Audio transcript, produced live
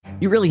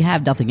you really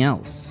have nothing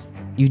else.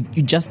 You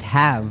just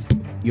have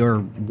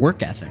your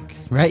work ethic,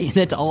 right?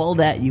 That's all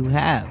that you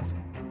have.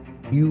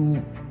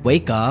 You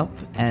wake up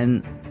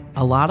and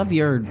a lot of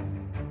your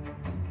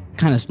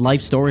kind of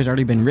life story has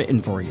already been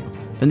written for you.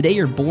 From the day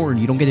you're born,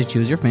 you don't get to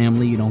choose your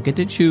family. You don't get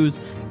to choose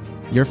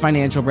your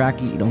financial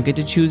bracket. You don't get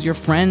to choose your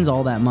friends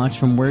all that much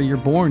from where you're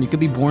born. You could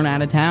be born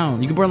out of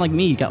town. You could be born like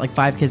me. You got like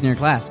 5 kids in your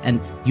class,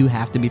 and you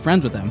have to be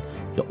friends with them.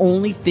 The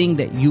only thing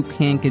that you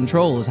can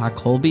control is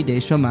Hakol bidei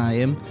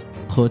Shamayim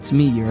chutz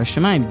miyiras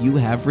Shamayim. You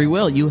have free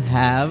will. You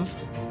have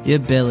the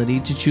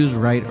ability to choose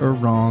right or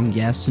wrong,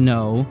 yes,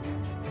 no.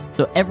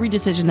 So every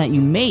decision that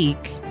you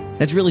make,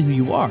 that's really who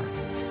you are.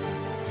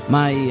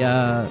 My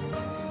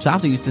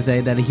Savta used to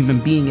say that a human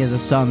being is a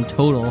sum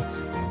total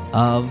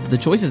of the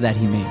choices that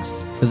he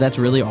makes, because that's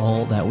really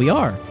all that we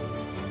are.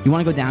 You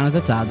want to go down as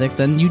a tzaddik,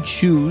 then you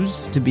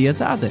choose to be a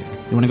tzaddik.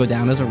 You want to go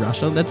down as a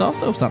rasha, that's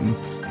also something.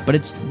 But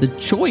it's the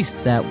choice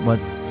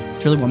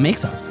it's really what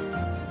makes us.